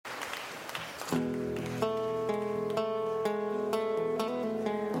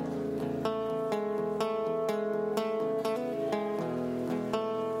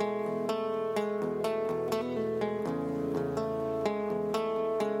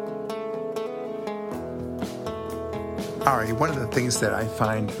Ari, one of the things that I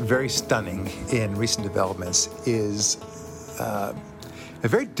find very stunning in recent developments is a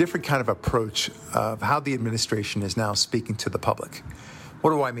very different kind of approach of how the administration is now speaking to the public.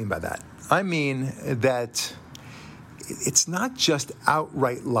 What do I mean by that? I mean that it's not just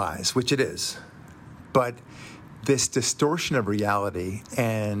outright lies, which it is, but this distortion of reality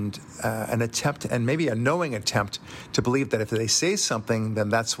and an attempt, and maybe a knowing attempt, to believe that if they say something, then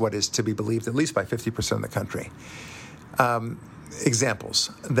that's what is to be believed, at least by 50% of the country.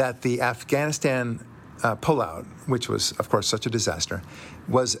 Examples that the Afghanistan pullout, which was, of course, such a disaster,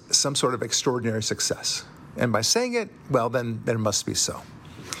 was some sort of extraordinary success. And by saying it, well, then it must be so.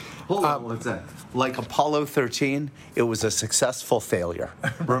 Hold on, what's that? Like Apollo 13, it was a successful failure.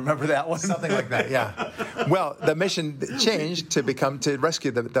 Remember that one? Something like that, yeah. Well, the mission changed to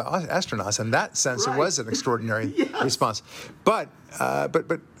rescue the astronauts. In that sense, It was an extraordinary response. But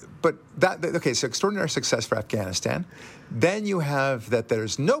that, okay, so extraordinary success for Afghanistan. Then you have that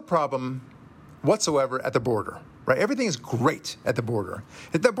there's no problem whatsoever at the border, right? Everything is great at the border.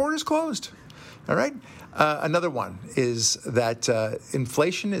 The border's closed, all right? Another one is that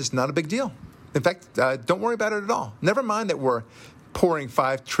inflation is not a big deal. In fact, don't worry about it at all. Never mind that we're pouring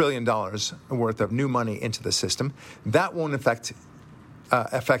 $5 trillion worth of new money into the system. That won't affect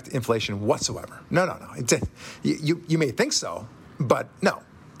inflation whatsoever. No. You may think so, but no.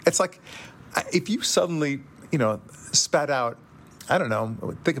 It's like if you suddenly, spat out, I don't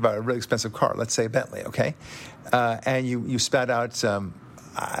know, think about a really expensive car, let's say a Bentley, okay? And you spat out,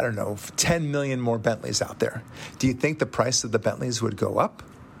 10 million more Bentleys out there. Do you think the price of the Bentleys would go up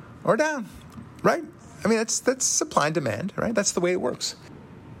or down, right? I mean, that's supply and demand, right? That's the way it works.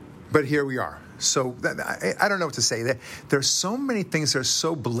 But here we are. So I don't know what to say. There's so many things that are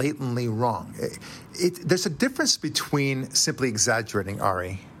so blatantly wrong. There's a difference between simply exaggerating,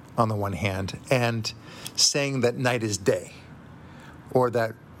 Ari, on the one hand, and saying that night is day or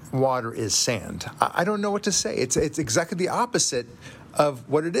that water is sand. I don't know what to say. It's exactly the opposite of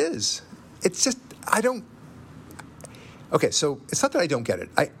what it is. It's just, Okay, so it's not that I don't get it.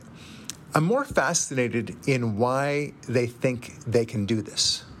 I'm more fascinated in why they think they can do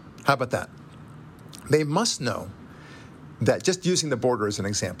this. How about that? They must know that, just using the border as an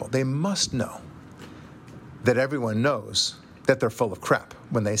example, they must know that everyone knows that they're full of crap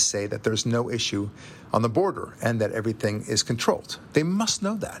when they say that there's no issue on the border and that everything is controlled. They must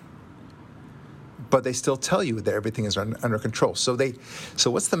know that. But they still tell you that everything is under control. So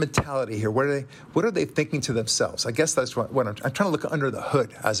what's the mentality here? What are they thinking to themselves? I guess that's what I'm trying to look under the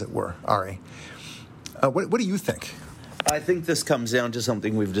hood, as it were, Ari. What do you think? I think this comes down to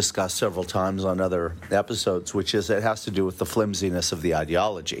something we've discussed several times on other episodes, which is it has to do with the flimsiness of the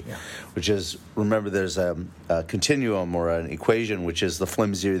ideology, which is, remember, there's a continuum or an equation, which is the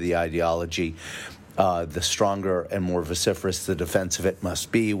flimsier the ideology, the stronger and more vociferous the defense of it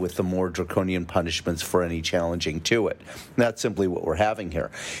must be, with the more draconian punishments for any challenging to it. And that's simply what we're having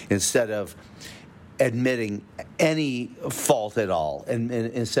here. Instead of admitting any fault at all, and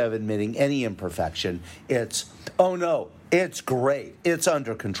instead of admitting any imperfection, it's, oh no, it's great, it's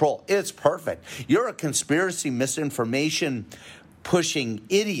under control, it's perfect. You're a conspiracy misinformation pushing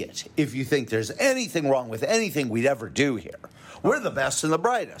idiot if you think there's anything wrong with anything we'd ever do here. We're the best and the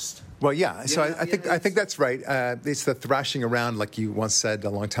brightest. Well, yeah. So I think that's right. It's the thrashing around, like you once said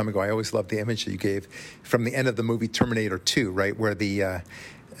a long time ago. I always loved the image that you gave from the end of the movie Terminator 2, right, where the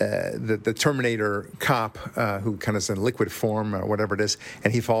Terminator cop, who kind of is in liquid form or whatever it is,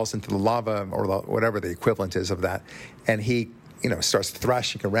 and he falls into the lava or whatever the equivalent is of that, and he starts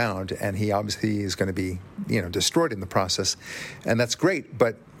thrashing around, and he obviously is going to be destroyed in the process, and that's great.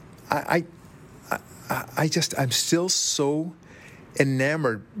 But I'm still so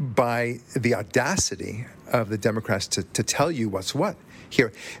enamored by the audacity of the Democrats to tell you what's what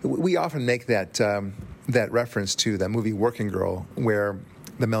here. We often make that reference to the movie Working Girl, where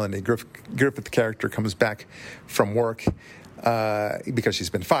the Melanie Griffith character comes back from work because she's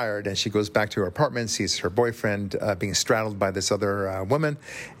been fired, and she goes back to her apartment, sees her boyfriend being straddled by this other woman,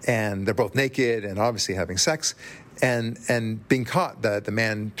 and they're both naked and obviously having sex, and being caught, the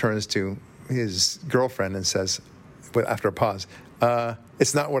man turns to his girlfriend and says, after a pause,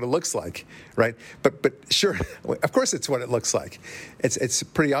 it's not what it looks like, right? But sure, of course it's what it looks like. It's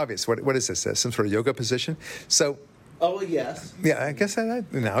pretty obvious. What is this? Some sort of yoga position? So. Oh, yes. Yeah, I guess I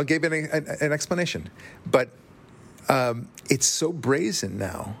gave it an explanation. But it's so brazen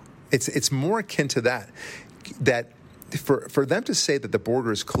now It's more akin to that for them to say that the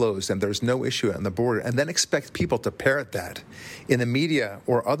border is closed and there's no issue on the border, and then expect people to parrot that in the media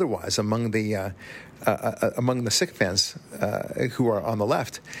or otherwise among the sycophants who are on the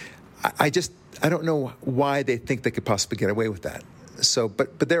left. I don't know why they think they could possibly get away with that. So,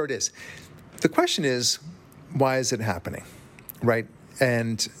 but there it is. The question is, why is it happening, right?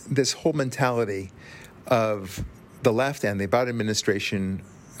 And this whole mentality of the left and the Biden administration,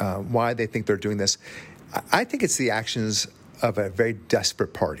 why they think they're doing this, I think it's the actions of a very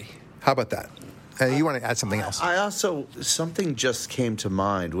desperate party. How about that? You want to add something else? Something just came to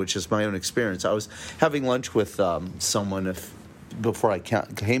mind, which is my own experience. I was having lunch with someone before I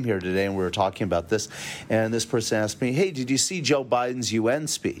came here today, and we were talking about this, and this person asked me, hey, did you see Joe Biden's UN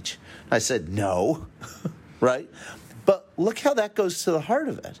speech? I said, no, right? But look how that goes to the heart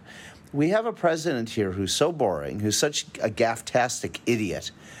of it. We have a president here who's so boring, who's such a gaff-tastic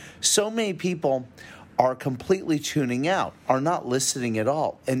idiot. So many people are completely tuning out, are not listening at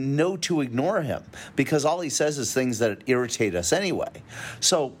all, and know to ignore him because all he says is things that irritate us anyway.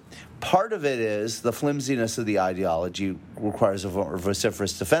 So part of it is the flimsiness of the ideology requires a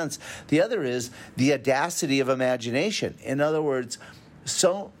vociferous defense. The other is the audacity of imagination. In other words,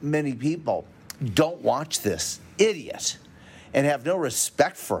 so many people don't watch this idiot and have no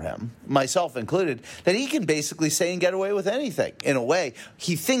respect for him, myself included, that he can basically say and get away with anything. In a way,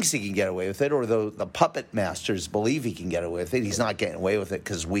 he thinks he can get away with it, or the puppet masters believe he can get away with it. He's not getting away with it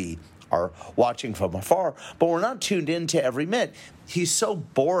because we are watching from afar, but we're not tuned into every minute. He's so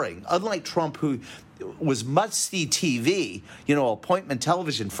boring, unlike Trump, who was must-see TV, appointment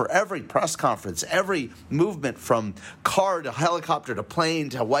television for every press conference, every movement from car to helicopter to plane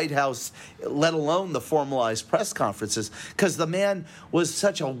to White House, let alone the formalized press conferences, because the man was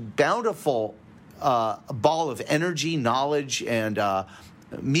such a bountiful ball of energy, knowledge, and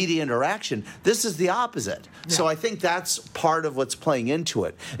media interaction. This is the opposite. Yeah. So I think that's part of what's playing into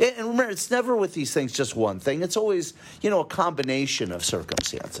it. And remember, it's never with these things just one thing. It's always, a combination of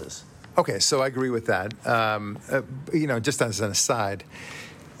circumstances. Okay, so I agree with that. Just as an aside,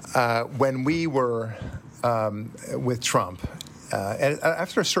 when we were with Trump, and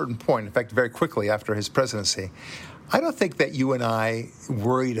after a certain point, in fact, very quickly after his presidency, I don't think that you and I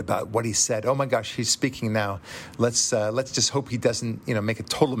worried about what he said. Oh my gosh, he's speaking now. Let's just hope he doesn't, make a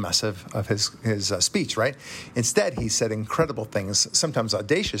total mess of his speech, right? Instead, he said incredible things, sometimes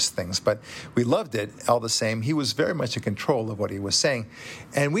audacious things, but we loved it all the same. He was very much in control of what he was saying,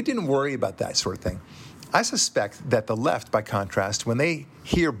 and we didn't worry about that sort of thing. I suspect that the left, by contrast, when they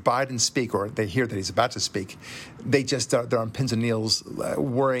hear Biden speak, or they hear that he's about to speak, they just they're on pins and needles,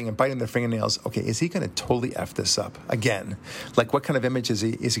 worrying and biting their fingernails. Okay, is he going to totally F this up again? Like, what kind of image is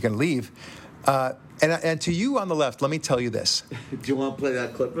he going to leave? And to you on the left, let me tell you this. Do you want to play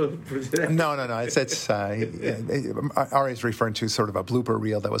that clip for today? No. It's Ari's referring to sort of a blooper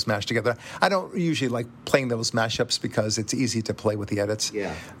reel that was mashed together. I don't usually like playing those mashups because it's easy to play with the edits.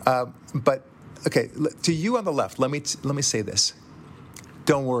 Yeah. But okay, to you on the left, let me say this.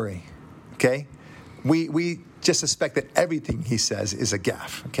 Don't worry, okay? We just suspect that everything he says is a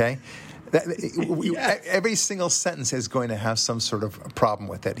gaffe, okay? Yes. Every single sentence is going to have some sort of problem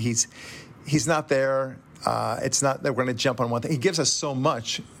with it. He's not there. It's not that we're going to jump on one thing. He gives us so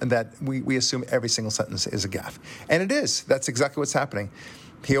much that we assume every single sentence is a gaffe. And it is. That's exactly what's happening.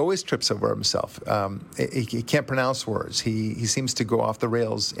 He always trips over himself. He can't pronounce words. He seems to go off the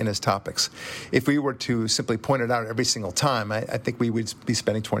rails in his topics. If we were to simply point it out every single time, I think we would be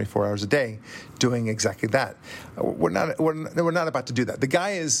spending 24 hours a day doing exactly that. We're not about to do that. The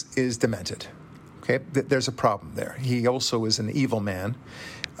guy is demented. Okay, there's a problem there. He also is an evil man,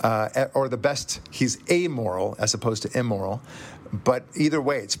 or the best, he's amoral as opposed to immoral. But either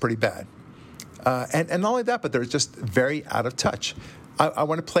way, it's pretty bad. And not only that, but they're just very out of touch. I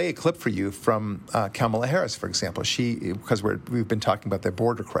want to play a clip for you from Kamala Harris, for example. Because we've been talking about the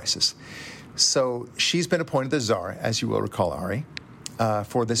border crisis. So she's been appointed the czar, as you will recall, Ari,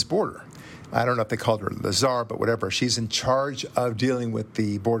 for this border. I don't know if they called her the czar, but whatever. She's in charge of dealing with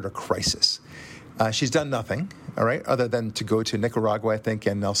the border crisis. She's done nothing, all right, other than to go to Nicaragua, I think,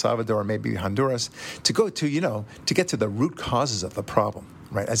 and El Salvador, maybe Honduras, to go to, to get to the root causes of the problem,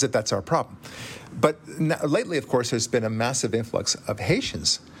 right, as if that's our problem. But lately, of course, there's been a massive influx of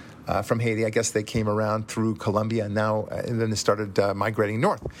Haitians from Haiti. I guess they came around through Colombia and then they started migrating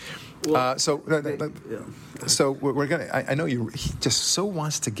north. Well, so we're going to, I know he just so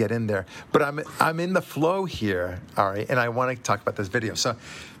wants to get in there, but I'm in the flow here, Ari, and I want to talk about this video. So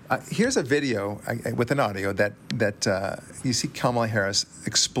here's a video with an audio that you see Kamala Harris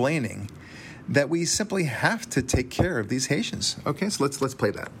explaining that we simply have to take care of these Haitians. Okay, so let's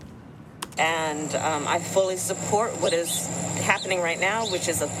play that. And I fully support what is happening right now, which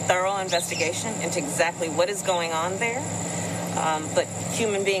is a thorough investigation into exactly what is going on there. But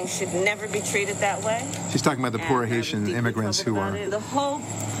human beings should never be treated that way. She's talking about the poor Haitian immigrants who are the whole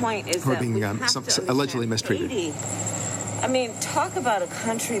point is that being we have to allegedly mistreated. Haiti, I mean, talk about a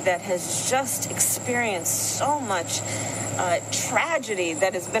country that has just experienced so much tragedy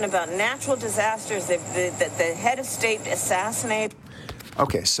that has been about natural disasters, the head of state assassinated.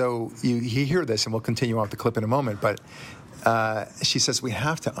 Okay, so you hear this, and we'll continue on with the clip in a moment, but she says we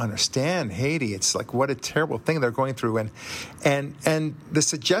have to understand Haiti. It's like, what a terrible thing they're going through, and the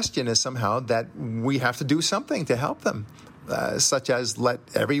suggestion is somehow that we have to do something to help them, such as let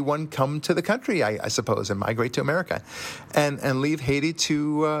everyone come to the country, I suppose, and migrate to America, and leave Haiti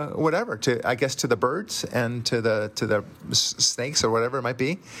to whatever, to I guess to the birds and to the snakes or whatever it might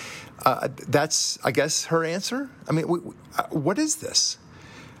be. That's, I guess, her answer. I mean, what is this?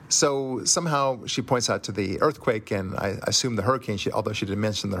 So somehow she points out to the earthquake and I assume the hurricane, although she didn't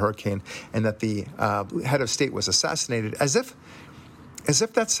mention the hurricane, and that the head of state was assassinated, as if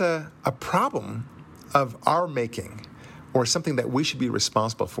that's a problem of our making or something that we should be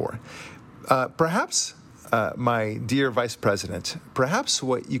responsible for. Perhaps, my dear Vice President, perhaps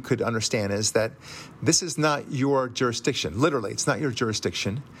what you could understand is that this is not your jurisdiction. Literally, it's not your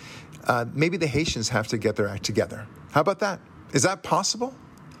jurisdiction. Maybe the Haitians have to get their act together. How about that? Is that possible?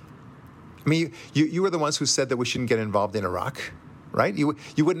 I mean, you were the ones who said that we shouldn't get involved in Iraq, right? You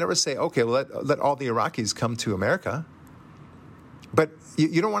would never say, okay, well, let all the Iraqis come to America. But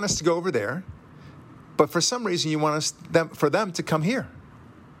you don't want us to go over there. But for some reason, you want for them to come here.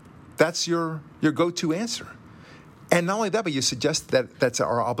 That's your go-to answer. And not only that, but you suggest that that's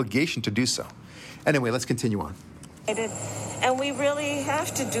our obligation to do so. Anyway, let's continue on. And we really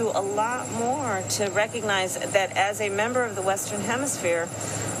have to do a lot more to recognize that as a member of the Western Hemisphere,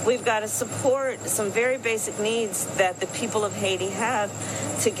 we've got to support some very basic needs that the people of Haiti have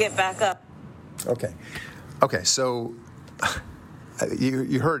to get back up. Okay, so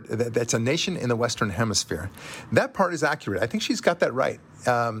you heard that that's a nation in the Western Hemisphere. That part is accurate. I think she's got that right.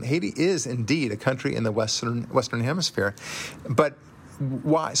 Haiti is indeed a country in the Western Hemisphere. But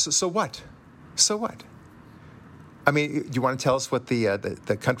why? So what? So what? I mean, do you want to tell us what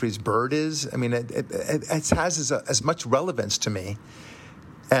the country's bird is? I mean, it has as much relevance to me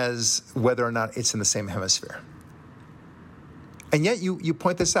as whether or not it's in the same hemisphere. And yet you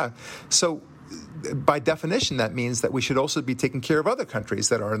point this out. So by definition, that means that we should also be taking care of other countries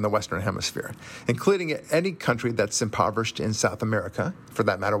that are in the Western Hemisphere, including any country that's impoverished in South America, for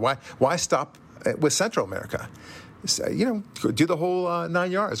that matter. Why stop with Central America? Do the whole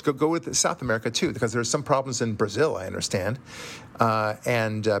 9 yards. Go with South America, too, because there's some problems in Brazil, I understand.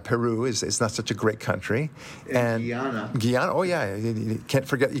 And Peru is not such a great country. And Guyana, oh, yeah. You can't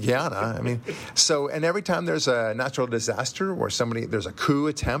forget Guyana. I mean, and every time there's a natural disaster or there's a coup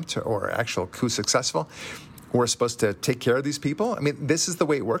attempt or actual coup successful, we're supposed to take care of these people. I mean, this is the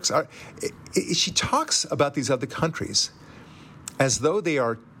way it works. She talks about these other countries as though they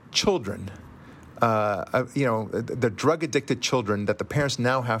are children. The drug-addicted children that the parents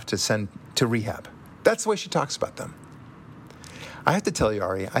now have to send to rehab. That's the way she talks about them. I have to tell you,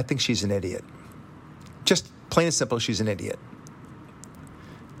 Ari, I think she's an idiot. Just plain and simple, she's an idiot.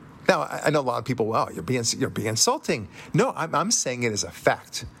 Now, I know a lot of people, wow, you're being insulting. No, I'm saying it as a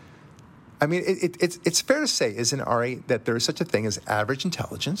fact. I mean, it's fair to say, isn't it, Ari, that there is such a thing as average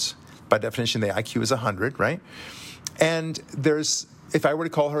intelligence. By definition, the IQ is 100, right? And if I were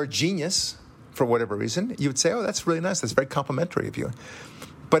to call her a genius, for whatever reason, you would say, oh, that's really nice. That's very complimentary of you.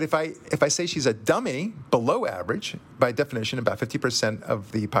 But if I say she's a dummy, below average, by definition, about 50%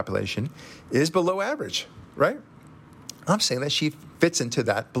 of the population is below average, right? I'm saying that she fits into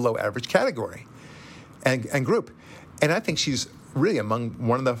that below average category and group. And I think she's really among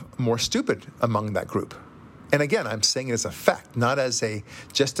one of the more stupid among that group. And again, I'm saying it as a fact, not as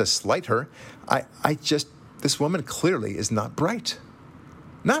just to slight her. This woman clearly is not bright.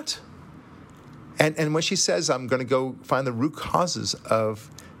 Not. And when she says, I'm going to go find the root causes of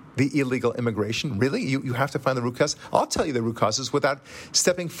the illegal immigration, really? You have to find the root cause? I'll tell you the root causes without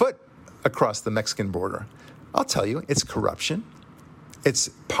stepping foot across the Mexican border. I'll tell you, it's corruption, it's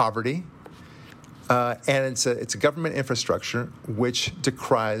poverty, and it's a government infrastructure which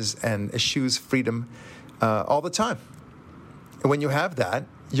decries and eschews freedom all the time. And when you have that,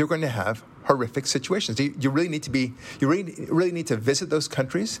 you're going to have horrific situations. You really need to visit those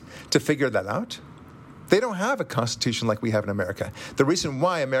countries to figure that out. They don't have a constitution like we have in America. The reason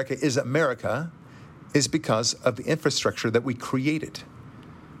why America is because of the infrastructure that we created.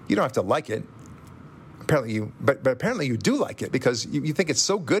 You don't have to like it. apparently you do like it because you think it's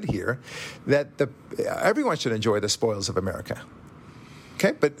so good here that everyone should enjoy the spoils of America.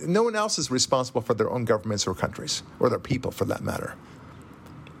 Okay, but no one else is responsible for their own governments or countries or their people, for that matter.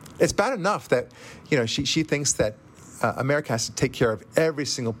 It's bad enough that she thinks that America has to take care of every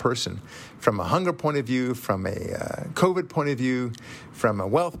single person from a hunger point of view, from a COVID point of view, from a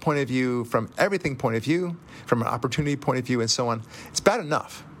wealth point of view, from everything point of view, from an opportunity point of view, and so on. It's bad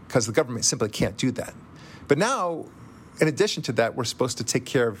enough because the government simply can't do that. But now, in addition to that, we're supposed to take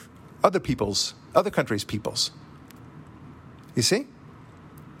care of other countries' peoples. You see?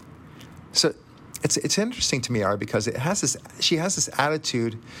 So it's interesting to me, Ari, because she has this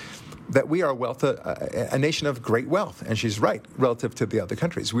attitude that we are a nation of great wealth. And she's right, relative to the other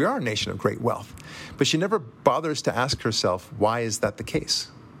countries. We are a nation of great wealth. But she never bothers to ask herself, why is that the case?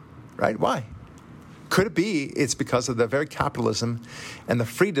 Right? Why? Could it be it's because of the very capitalism and the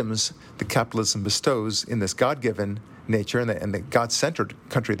freedoms that capitalism bestows in this God-given nature and the God-centered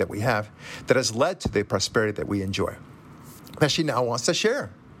country that we have that has led to the prosperity that we enjoy, that she now wants to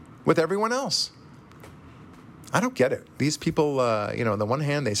share with everyone else? I don't get it. These people, on the one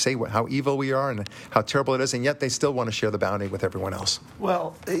hand, they say how evil we are and how terrible it is, and yet they still want to share the bounty with everyone else.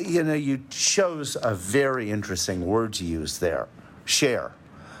 Well, you chose a very interesting word to use there, share.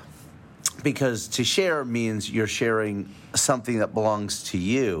 Because to share means you're sharing something that belongs to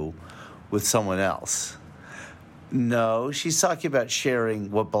you with someone else. No, she's talking about sharing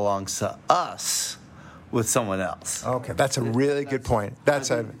what belongs to us with someone else. Okay, that's a really good point.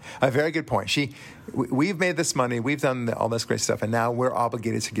 That's a very good point. We've made this money, we've done all this great stuff, and now we're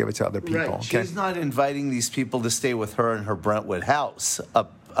obligated to give it to other people. Right. Okay? She's not inviting these people to stay with her in her Brentwood house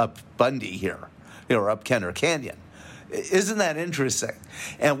up Bundy here, or up Kenner Canyon. Isn't that interesting?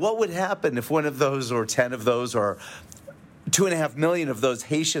 And what would happen if one of those, or 10 of those, or 2.5 million of those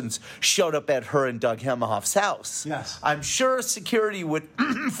Haitians showed up at her and Doug Hemhoff's house? Yes. I'm sure security would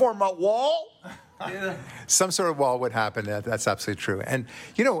form a wall. Yeah. Some sort of wall would happen. That's absolutely true. And,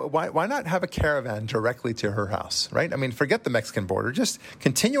 why not have a caravan directly to her house, right? I mean, forget the Mexican border. Just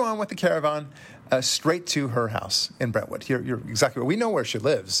continue on with the caravan straight to her house in Brentwood. You're exactly right. We know where she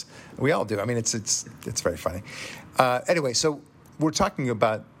lives. We all do. I mean, it's very funny. Anyway, so we're talking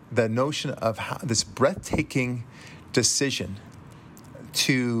about the notion of how this breathtaking decision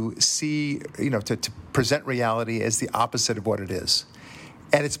to see, to present reality as the opposite of what it is.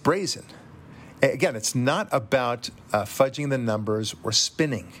 And it's brazen. Again, it's not about fudging the numbers or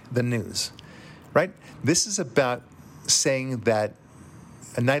spinning the news, right? This is about saying that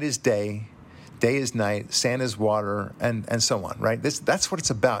a night is day is night, sand is water, and so on, right? That's what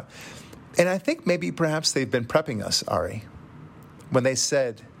it's about. And I think maybe perhaps they've been prepping us, Ari, when they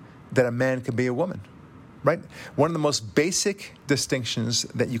said that a man can be a woman, right? One of the most basic distinctions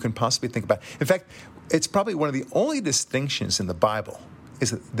that you can possibly think about. In fact, it's probably one of the only distinctions in the Bible is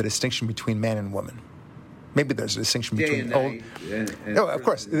the distinction between man and woman. Maybe there's a distinction between old. No, of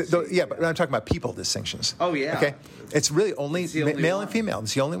course. Yeah, but I'm talking about people distinctions. Oh, yeah. Okay, it's really only male and female.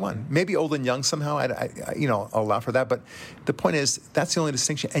 It's the only one. Maybe old and young somehow. I'll allow for that. But the point is, that's the only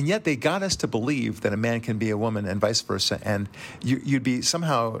distinction. And yet they got us to believe that a man can be a woman and vice versa. And you'd be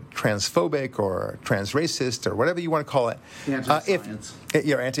somehow transphobic or transracist or whatever you want to call it. Anti-science.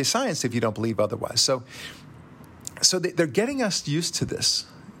 You're anti-science if you don't believe otherwise. So they're getting us used to this,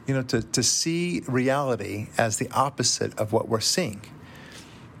 to see reality as the opposite of what we're seeing.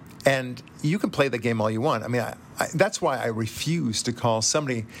 And you can play the game all you want. I mean, that's why I refuse to call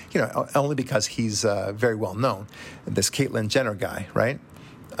somebody, only because he's very well known, this Caitlyn Jenner guy, right,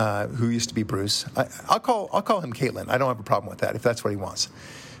 who used to be Bruce. I'll call him Caitlyn. I don't have a problem with that if that's what he wants.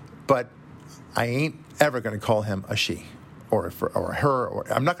 But I ain't ever going to call him a she or her.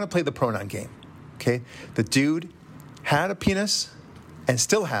 Or I'm not going to play the pronoun game. Okay, the dude had a penis and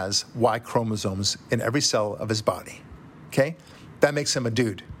still has Y chromosomes in every cell of his body. Okay? That makes him a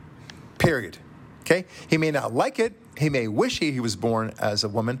dude. Period. Okay? He may not like it. He may wish he was born as a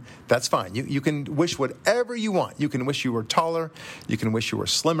woman. That's fine. You can wish whatever you want. You can wish you were taller. You can wish you were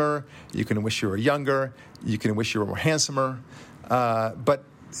slimmer. You can wish you were younger. You can wish you were more handsomer. But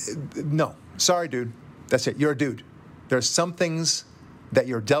no. Sorry, dude. That's it. You're a dude. There's some things that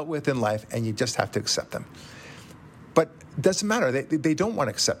you're dealt with in life, and you just have to accept them. But it doesn't matter. They don't want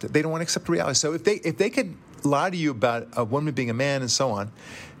to accept it. They don't want to accept reality. So if they could lie to you about a woman being a man and so on,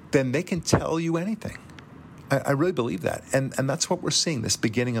 then they can tell you anything. I really believe that. And that's what we're seeing, this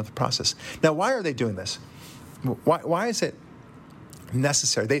beginning of the process. Now, why are they doing this? Why is it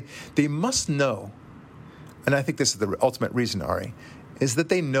necessary? They must know, and I think this is the ultimate reason, Ari, is that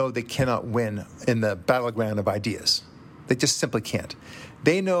they know they cannot win in the battleground of ideas. They just simply can't.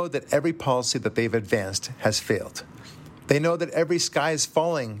 They know that every policy that they've advanced has failed. They know that every sky is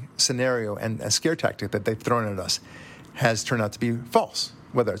falling scenario and a scare tactic that they've thrown at us has turned out to be false,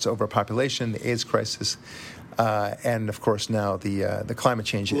 whether it's overpopulation, the AIDS crisis, and of course now the climate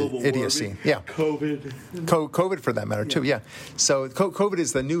change global idiocy. warming, Yeah, COVID, COVID for that matter too. Yeah. So COVID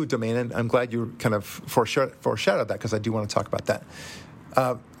is the new domain, and I'm glad you kind of foreshadowed that, because I do want to talk about that.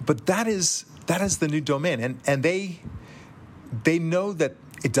 But that is the new domain, and they know that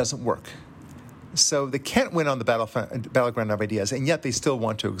it doesn't work. So they can't win on the battleground of ideas, and yet they still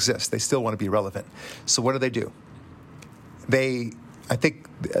want to exist. They still want to be relevant. So what do? I think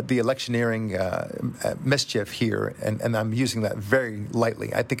the electioneering mischief here, and I'm using that very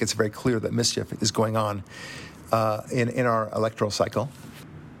lightly, I think it's very clear that mischief is going on in our electoral cycle.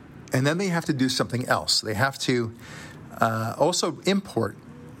 And then they have to do something else. They have to also import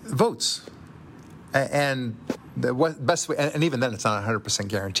votes. And the best way, and even then it's not a 100%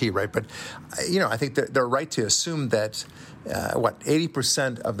 guarantee, right? But, I think they're right to assume that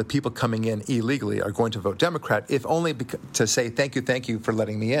 80% of the people coming in illegally are going to vote Democrat, if only to say thank you for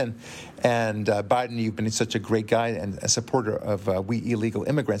letting me in. And Biden, you've been such a great guy and a supporter of we illegal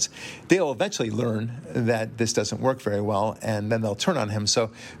immigrants. They'll eventually learn that this doesn't work very well, and then they'll turn on him.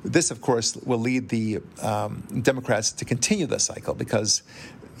 So this, of course, will lead the Democrats to continue the cycle, because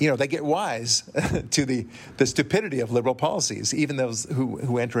they get wise to the stupidity of liberal policies, even those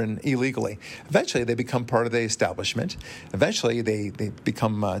who enter in illegally. Eventually, they become part of the establishment. Eventually, they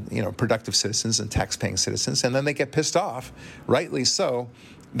become productive citizens and tax-paying citizens, and then they get pissed off, rightly so,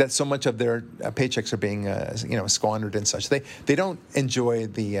 that so much of their paychecks are being squandered and such. They don't enjoy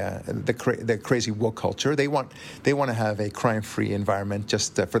the crazy woke culture. They want to have a crime-free environment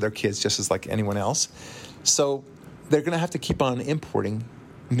just for their kids, just as like anyone else. So they're going to have to keep on importing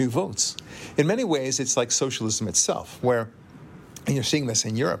new votes. In many ways, it's like socialism itself, where, and you're seeing this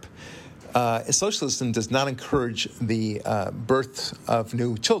in Europe, socialism does not encourage the birth of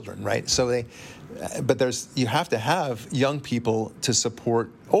new children, right? So you have to have young people to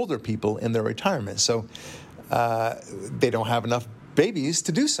support older people in their retirement. So they don't have enough babies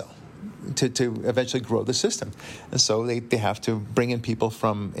to do so, to eventually grow the system. And so they have to bring in people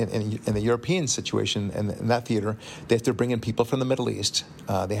from, in the European situation, and in that theater, they have to bring in people from the Middle East.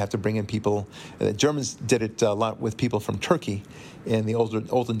 They have to bring in people. The Germans did it a lot with people from Turkey in the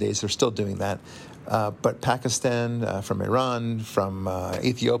olden days. They're still doing that. But Pakistan, from Iran, from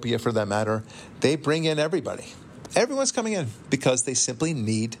Ethiopia, for that matter, they bring in everybody. Everyone's coming in because they simply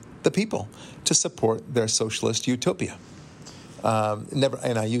need the people to support their socialist utopia.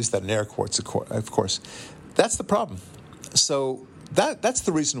 And I use that in air quotes, of course. That's the problem. So that's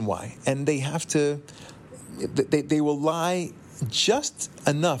the reason why. And they have to, they will lie just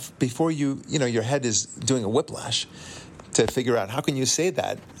enough before your head is doing a whiplash to figure out how can you say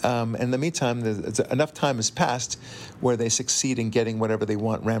that. In the meantime, enough time has passed where they succeed in getting whatever they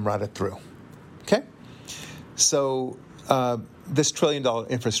want ramrodded through. Okay? So this $1 trillion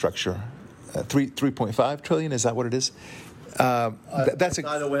infrastructure, $3.5 trillion, is that what it is? I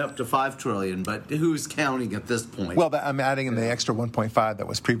thought it went up to $5 trillion, but who's counting at this point? Well, I'm adding in the extra 1.5 that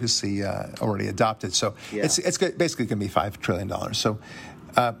was previously already adopted. So it's basically going to be $5 trillion. So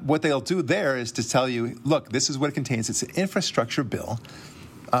what they'll do there is to tell you, look, this is what it contains. It's an infrastructure bill.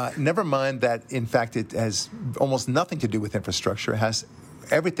 Never mind that, in fact, it has almost nothing to do with infrastructure. It has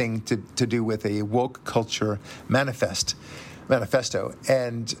everything to do with a woke culture manifesto.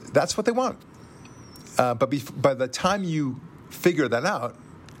 And that's what they want. But by the time you figure that out,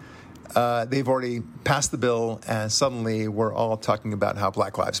 they've already passed the bill, and suddenly we're all talking about how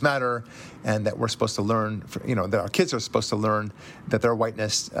Black Lives Matter, and that we're supposed to learn, that our kids are supposed to learn that their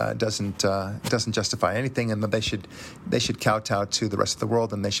whiteness doesn't justify anything, and that they should kowtow to the rest of the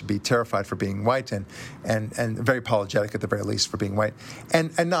world, and they should be terrified for being white, and very apologetic at the very least for being white,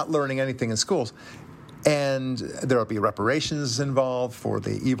 and not learning anything in schools. And there will be reparations involved for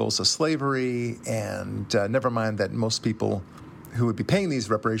the evils of slavery, and never mind that most people who would be paying these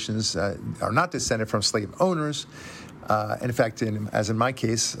reparations are not descended from slave owners. And in fact, as in my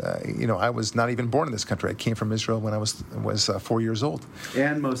case, I was not even born in this country. I came from Israel when I was 4 years old.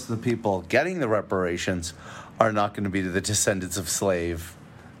 And most of the people getting the reparations are not going to be the descendants of slave.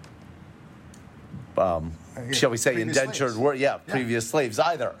 Shall we say indentured? Previous slaves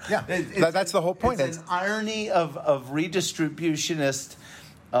either. Yeah, that's the whole point. It's an irony of redistributionist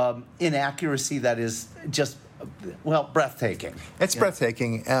inaccuracy that is just breathtaking. It's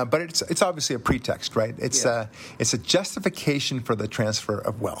breathtaking, but it's obviously a pretext, right? It's a justification for the transfer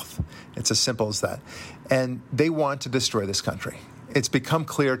of wealth. It's as simple as that, and they want to destroy this country. It's become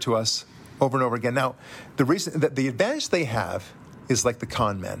clear to us over and over again. Now, the reason that the advantage they have is like the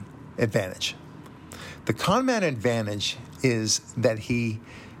con man advantage. The con man advantage is that he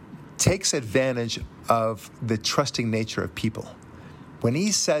takes advantage of the trusting nature of people. When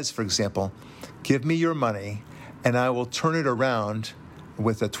he says, for example, give me your money and I will turn it around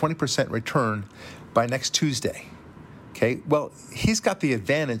with a 20% return by next Tuesday. Okay, well, he's got the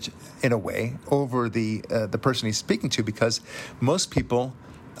advantage in a way over the person he's speaking to, because most people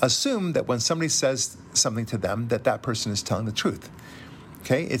assume that when somebody says something to them, that person is telling the truth.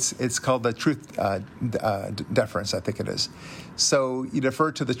 Okay, it's called the truth deference, I think it is. So you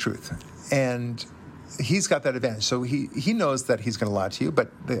defer to the truth, and he's got that advantage. So he knows that he's going to lie to you,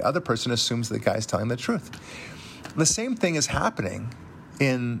 but the other person assumes the guy's telling the truth. The same thing is happening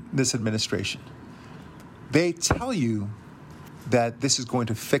in this administration. They tell you that this is going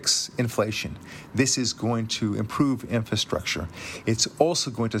to fix inflation. This is going to improve infrastructure. It's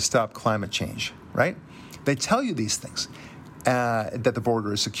also going to stop climate change, right? They tell you these things, that the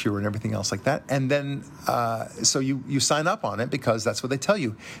border is secure and everything else like that. And then, so you sign up on it because that's what they tell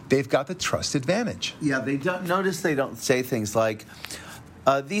you. They've got the trust advantage. Yeah, they don't say things like,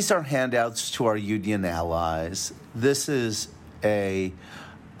 these are handouts to our union allies. This is a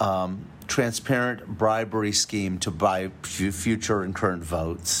transparent bribery scheme to buy future and current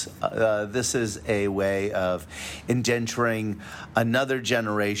votes. This is a way of indenturing another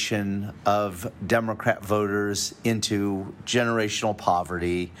generation of Democrat voters into generational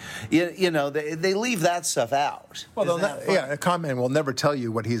poverty. You know, they leave that stuff out. Well, a con man will never tell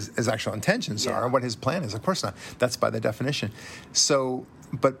you what his actual intentions are, what his plan is. Of course not. That's by the definition. So,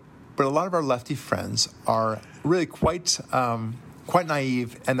 but a lot of our lefty friends are really quite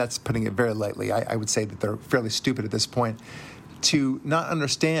naive, and that's putting it very lightly. I would say that they're fairly stupid at this point to not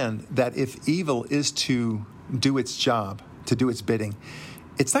understand that if evil is to do its job, to do its bidding,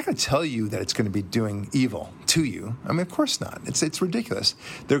 it's not going to tell you that it's going to be doing evil to you. I mean, of course not. It's ridiculous.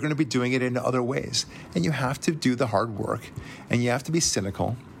 They're going to be doing it in other ways. And you have to do the hard work, and you have to be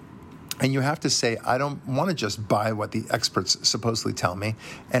cynical, and you have to say, I don't want to just buy what the experts supposedly tell me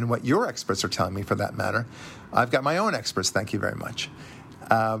and what your experts are telling me, for that matter. I've got my own experts, thank you very much.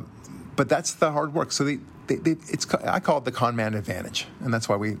 But that's the hard work. So I call it the con man advantage. And that's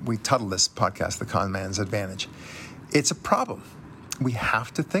why we title this podcast, The Con Man's Advantage. It's a problem. We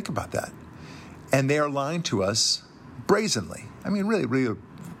have to think about that. And they are lying to us brazenly. I mean, really, really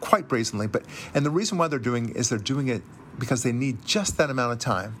quite brazenly. And the reason why they're doing it because they need just that amount of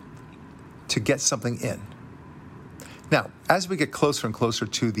time to get something in. Now, as we get closer and closer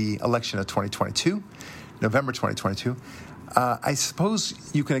to the election of 2022, November 2022, I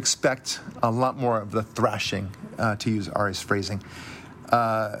suppose you can expect a lot more of the thrashing, to use Ari's phrasing,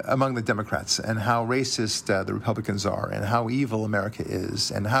 among the Democrats, and how racist the Republicans are, and how evil America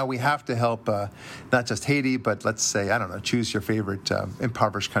is, and how we have to help not just Haiti, but let's say, I don't know, choose your favorite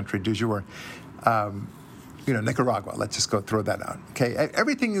impoverished country du jour, Nicaragua. Let's just go throw that out. Okay,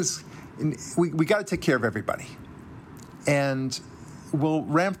 everything is. We got to take care of everybody, and we'll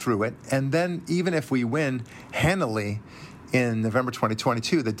ramp through it. And then even if we win handily in November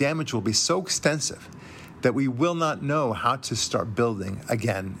 2022, the damage will be so extensive that we will not know how to start building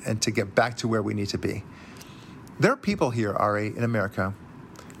again and to get back to where we need to be. There are people here, Ari, in America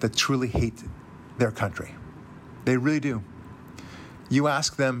that truly hate their country. They really do. You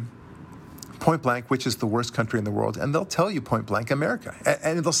ask them point blank, which is the worst country in the world, and they'll tell you point blank, America.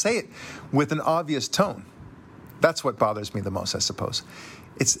 And they'll say it with an obvious tone. That's what bothers me the most, I suppose.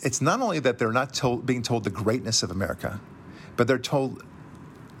 It's not only that they're not being told the greatness of America, but they're told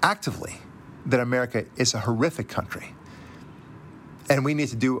actively that America is a horrific country. And we need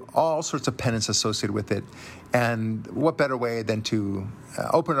to do all sorts of penance associated with it. And what better way than to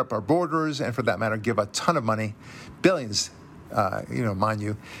open up our borders and, for that matter, give a ton of money, billions, mind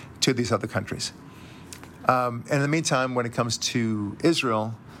you, to these other countries. And in the meantime, when it comes to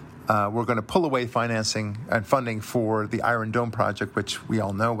Israel, we're going to pull away financing and funding for the Iron Dome project, which we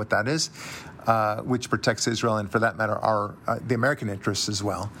all know what that is, which protects Israel and, for that matter, the American interests as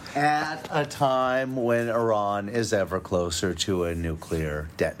well. At a time when Iran is ever closer to a nuclear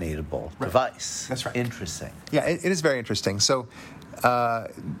detonatable device. That's right. Interesting. Yeah, it is very interesting. So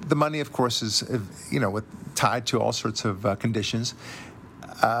the money, of course, is tied to all sorts of conditions.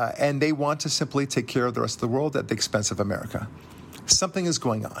 And they want to simply take care of the rest of the world at the expense of America. Something is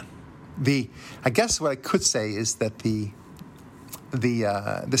going on. I guess what I could say is that the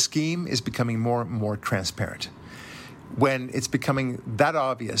scheme is becoming more and more transparent. When it's becoming that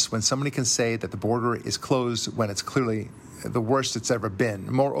obvious, when somebody can say that the border is closed when it's clearly the worst it's ever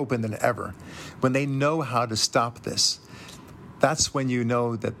been, more open than ever, when they know how to stop this, that's when you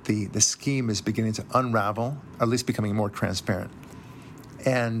know that the scheme is beginning to unravel, or at least becoming more transparent.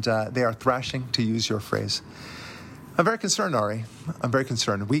 And they are thrashing, to use your phrase. I'm very concerned, Ari. I'm very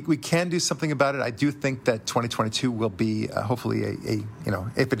concerned. We can do something about it. I do think that 2022 will be hopefully a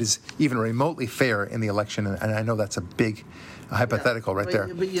if it is even remotely fair in the election, and I know that's a big hypothetical there.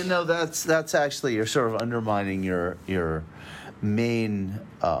 But that's actually, you're sort of undermining your main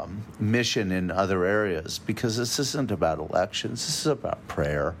mission in other areas, because this isn't about elections. This is about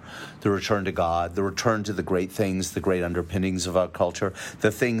prayer, the return to God, the return to the great things, the great underpinnings of our culture,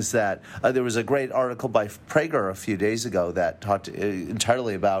 the things that there was a great article by Prager a few days ago that talked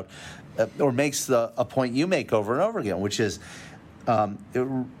entirely about or makes a point you make over and over again, which is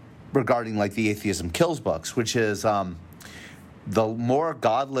regarding like the Atheism Kills books, which is the more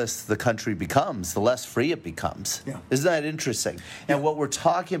godless the country becomes, the less free it becomes. Yeah. Isn't that interesting? Yeah. And what we're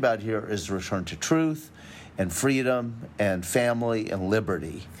talking about here is return to truth and freedom and family and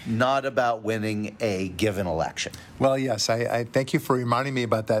liberty, not about winning a given election. Well, yes, I thank you for reminding me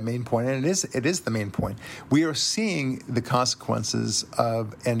about that main point, and it is the main point. We are seeing the consequences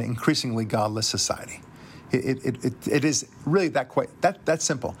of an increasingly godless society. It is really that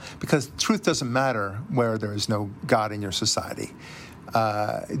simple, because truth doesn't matter where there is no God in your society.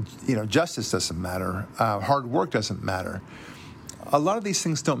 Justice doesn't matter. Hard work doesn't matter. A lot of these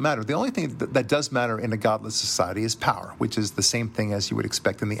things don't matter. The only thing that does matter in a godless society is power, which is the same thing as you would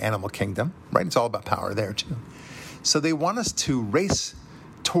expect in the animal kingdom, right? It's all about power there too. So they want us to race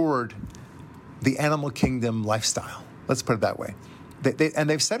toward the animal kingdom lifestyle. Let's put it that way.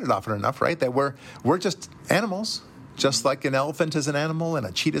 They've said it often enough, right? That we're just animals, just like an elephant is an animal, and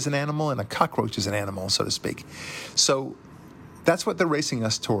a cheetah is an animal, and a cockroach is an animal, so to speak. So that's what they're racing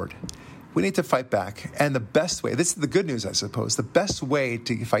us toward. We need to fight back. And the best way, this is the good news, I suppose, the best way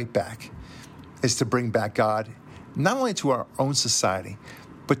to fight back is to bring back God, not only to our own society,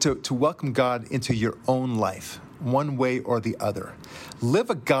 but to welcome God into your own life, one way or the other.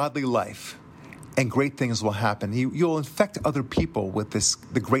 Live a godly life, and great things will happen. You'll infect other people with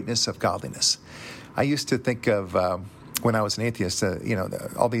the greatness of godliness. I used to think of, when I was an atheist,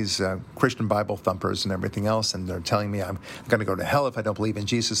 all these Christian Bible thumpers and everything else, and they're telling me I'm going to go to hell if I don't believe in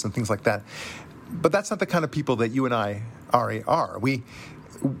Jesus and things like that. But that's not the kind of people that you and I are. We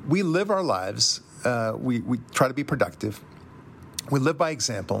live our lives. We try to be productive. We live by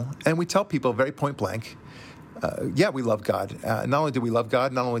example, and we tell people very point blank, we love God. Not only do we love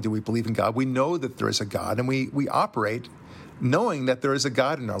God, not only do we believe in God, we know that there is a God, and we operate knowing that there is a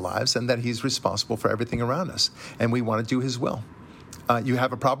God in our lives and that he's responsible for everything around us, and we want to do his will. You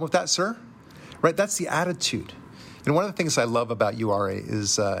have a problem with that, sir? Right? That's the attitude. And one of the things I love about you, Ari,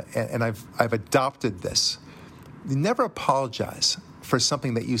 is, and I've adopted this, you never apologize for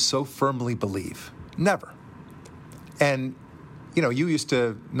something that you so firmly believe. Never. And you used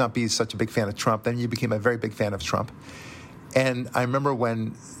to not be such a big fan of Trump. Then you became a very big fan of Trump. And I remember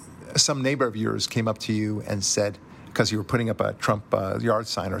when some neighbor of yours came up to you and said, because you were putting up a Trump yard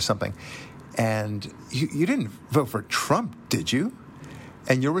sign or something, and you didn't vote for Trump, did you?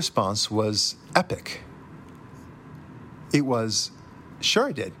 And your response was epic. It was, sure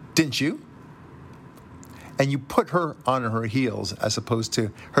I did. Didn't you? And you put her on her heels as opposed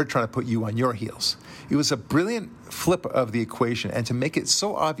to her trying to put you on your heels. It was a brilliant flip of the equation, and to make it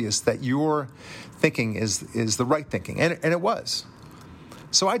so obvious that your thinking is the right thinking, and it was.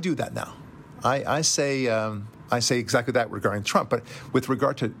 So I do that now. I say exactly that regarding Trump, but with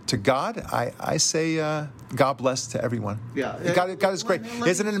regard to God, I say God bless to everyone. Yeah, God is great.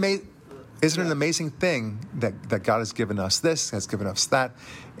 Isn't it amazing? Isn't it an amazing thing that God has given us this, has given us that,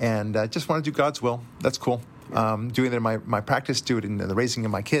 and I just want to do God's will. That's cool. Doing it in my practice, do it in the raising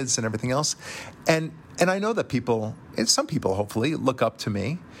of my kids and everything else. And I know that some people hopefully look up to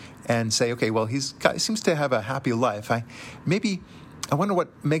me and say, okay, well, he seems to have a happy life. I wonder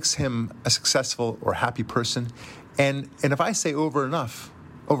what makes him a successful or happy person. And if I say over and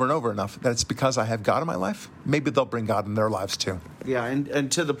over enough that it's because I have God in my life, maybe they'll bring God in their lives too. Yeah,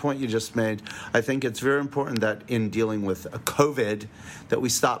 and to the point you just made, I think it's very important that in dealing with COVID, that we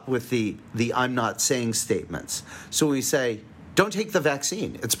stop with the I'm not saying statements. So when we say, don't take the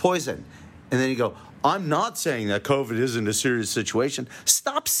vaccine, it's poison. And then you go, I'm not saying that COVID isn't a serious situation.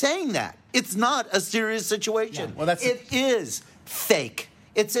 Stop saying that. It's not a serious situation. Yeah, well, it is fake.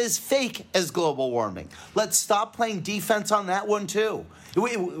 It's as fake as global warming. Let's stop playing defense on that one too.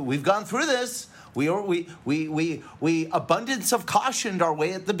 We've gone through this. We abundance of cautioned our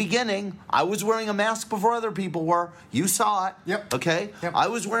way at the beginning. I was wearing a mask before other people were. You saw it. Yep. Okay. Yep. I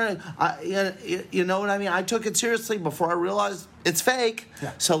was wearing. You know what I mean? I took it seriously before I realized it's fake.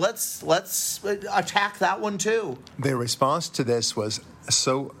 Yeah. So let's attack that one too. The response to this was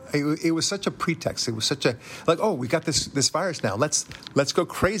it was such a pretext. It was such a we got this virus now. Let's go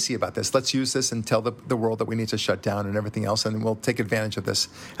crazy about this. Let's use this and tell the world that we need to shut down and everything else, and we'll take advantage of this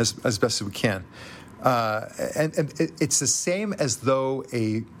as best as we can. And it's the same as though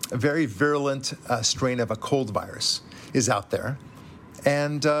a very virulent strain of a cold virus is out there,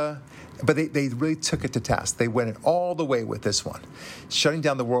 and. But they really took it to task. They went all the way with this one, shutting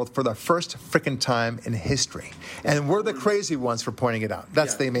down the world for the first frickin' time in history. And we're the crazy ones for pointing it out.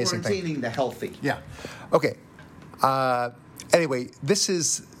 That's the amazing thing. Quarantining the healthy. Yeah. Okay. Anyway, this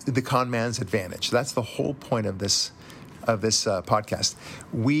is the con man's advantage. That's the whole point of this podcast.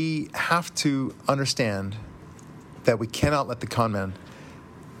 We have to understand that we cannot let the con man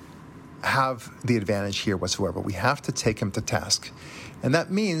have the advantage here whatsoever. We have to take him to task. And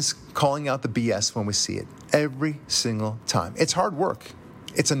that means calling out the BS when we see it every single time. It's hard work.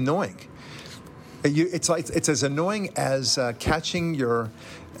 It's annoying. It's as annoying as catching your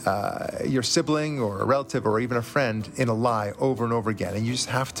sibling or a relative or even a friend in a lie over and over again. And you just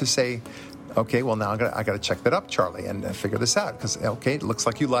have to say, okay, well, now I got to check that up, Charlie, and figure this out. Because, okay, it looks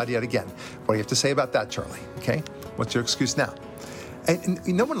like you lied yet again. What do you have to say about that, Charlie? Okay, what's your excuse now? And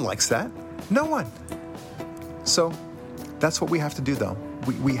no one likes that. No one. So that's what we have to do, though.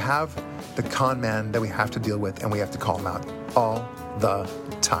 We have the con man that we have to deal with, and we have to call him out all the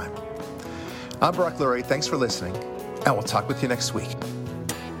time. I'm Barak Lurie. Thanks for listening, and we'll talk with you next week.